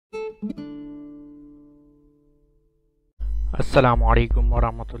Assalamu alaikum wa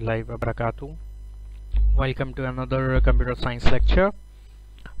rahmatullahi wa barakatuh. Welcome to another computer science lecture.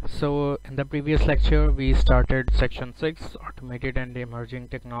 So in the previous lecture we started section 6, automated and emerging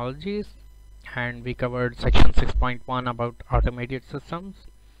technologies, and we covered section 6.1 about automated systems.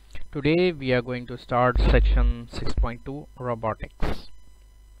 Today we are going to start section 6.2, robotics.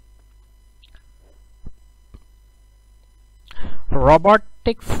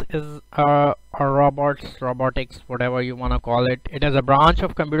 Robotics is robotics, whatever you want to call it. It is a branch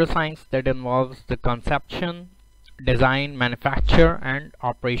of computer science that involves the conception, design, manufacture, and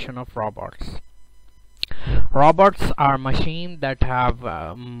operation of robots. Robots are machines that have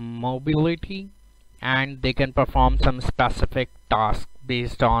mobility, and they can perform some specific task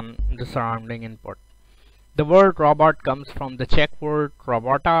based on the surrounding input. The word robot comes from the Czech word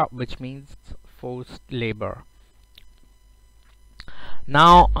robota, which means forced labor.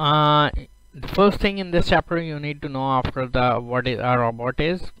 Now the first thing in this chapter you need to know after the what is a robot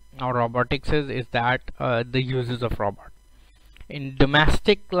is or robotics is that the uses of robot. In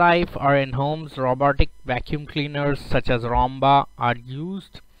domestic life or in homes, robotic vacuum cleaners such as Roomba are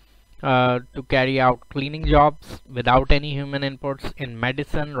used to carry out cleaning jobs without any human inputs. In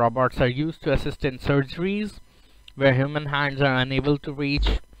medicine, robots are used to assist in surgeries where human hands are unable to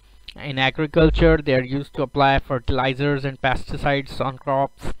reach. In agriculture, they are used to apply fertilizers and pesticides on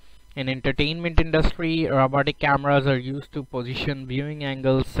crops. In entertainment industry, robotic cameras are used to position viewing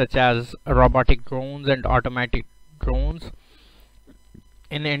angles such as robotic drones and automatic drones.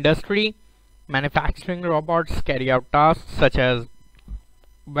 In industry, manufacturing robots carry out tasks such as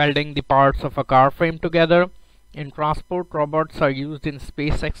welding the parts of a car frame together. In transport, robots are used in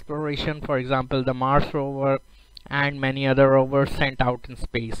space exploration, for example the Mars rover and many other rovers sent out in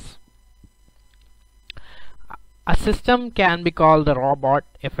space. A system can be called a robot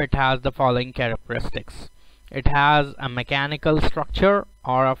if it has the following characteristics. It has a mechanical structure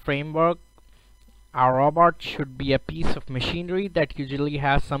or a framework. A robot should be a piece of machinery that usually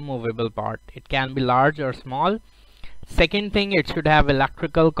has some movable part. It can be large or small. Second thing, it should have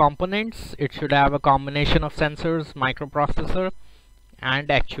electrical components. It should have a combination of sensors, microprocessor, and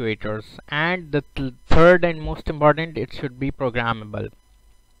actuators. And the third and most important, it should be programmable.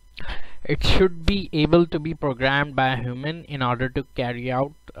 It should be able to be programmed by a human in order to carry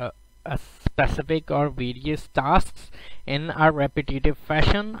out a specific or various tasks in a repetitive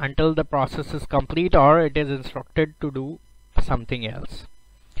fashion until the process is complete or it is instructed to do something else.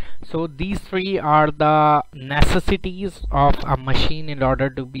 So these three are the necessities of a machine in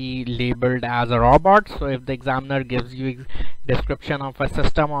order to be labeled as a robot. So if the examiner gives you a description of a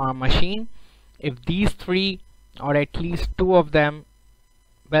system or a machine, if these three or at least two of them,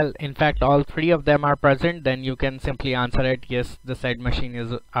 well, in fact all three of them are present, then you can simply answer it, yes, the said machine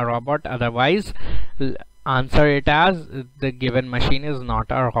is a robot. Otherwise, answer it as the given machine is not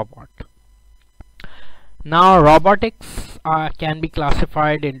a robot. Now robotics can be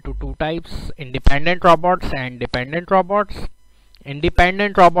classified into two types: independent robots and dependent robots.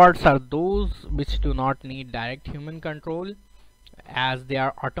 Independent robots are those which do not need direct human control, as they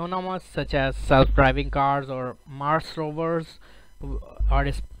are autonomous, such as self-driving cars or Mars rovers or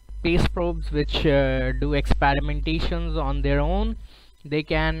space probes which do experimentations on their own. They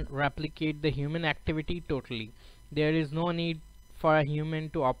can replicate the human activity totally. There is no need for a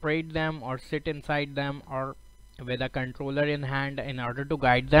human to operate them or sit inside them or with a controller in hand in order to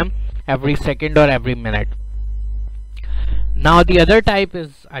guide them every second or every minute. Now the other type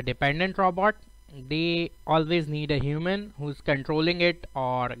is a dependent robot. They always need a human who's controlling it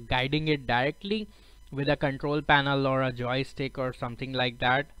or guiding it directly with a control panel or a joystick or something like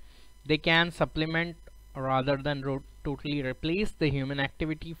that. They can supplement rather than totally replace the human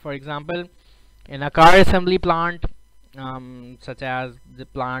activity. For example, in a car assembly plant, such as the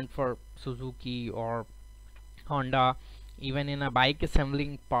plant for Suzuki or Honda, even in a bike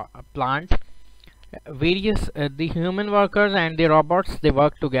assembling plant, various the human workers and the robots, they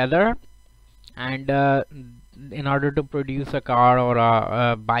work together, and in order to produce a car or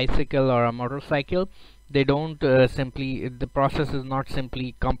a bicycle or a motorcycle, they don't the process is not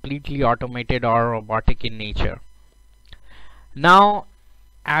simply completely automated or robotic in nature. Now,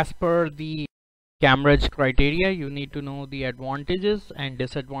 as per the Cambridge criteria, you need to know the advantages and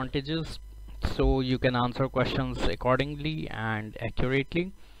disadvantages so you can answer questions accordingly and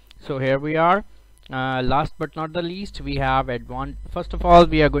accurately. So here we are. Last but not the least, we have first of all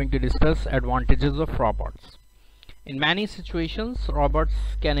we are going to discuss advantages of robots. In many situations, robots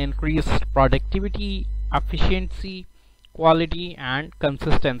can increase productivity, efficiency, quality, and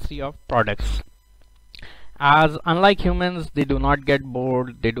consistency of products. As unlike humans, they do not get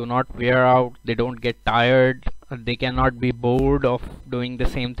bored, they do not wear out, they don't get tired, They cannot be bored of doing the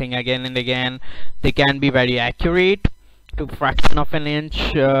same thing again and again. They can be very accurate to fraction of an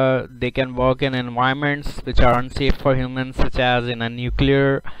inch. They can work in environments which are unsafe for humans, such as in a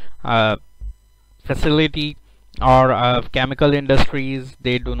nuclear facility or chemical industries.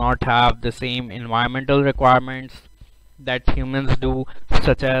 They do not have the same environmental requirements that humans do,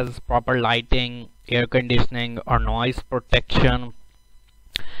 such as proper lighting, air conditioning, or noise protection.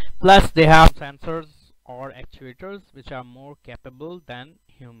 Plus, they have sensors or actuators which are more capable than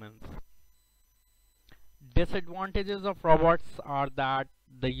humans. Disadvantages of robots are that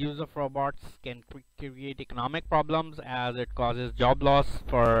the use of robots can create economic problems, as it causes job loss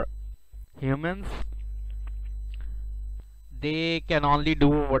for humans. They can only do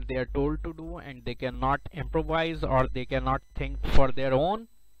what they are told to do, and they cannot improvise, or they cannot think for their own.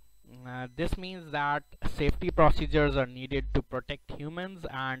 This means that safety procedures are needed to protect humans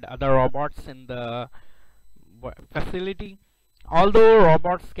and other robots in the facility. Although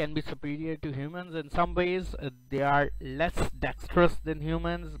robots can be superior to humans in some ways, they are less dexterous than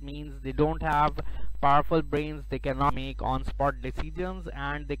humans, means they don't have powerful brains, they cannot make on-spot decisions,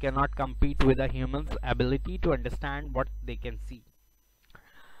 and they cannot compete with a human's ability to understand what they can see.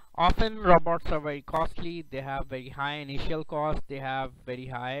 Often robots are very costly, they have very high initial costs, they have very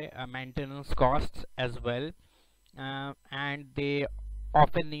high maintenance costs as well, and they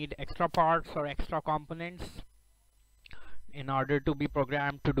often need extra parts or extra components in order to be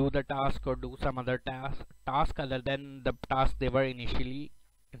programmed to do the task or do some other task other than the task they were initially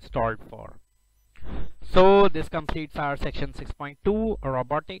installed for. So this completes our section 6.2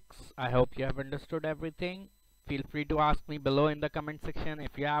 robotics. I hope you have understood everything. Feel free to ask me below in the comment section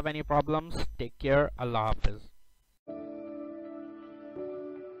if you have any problems. Take care. Allah Hafiz.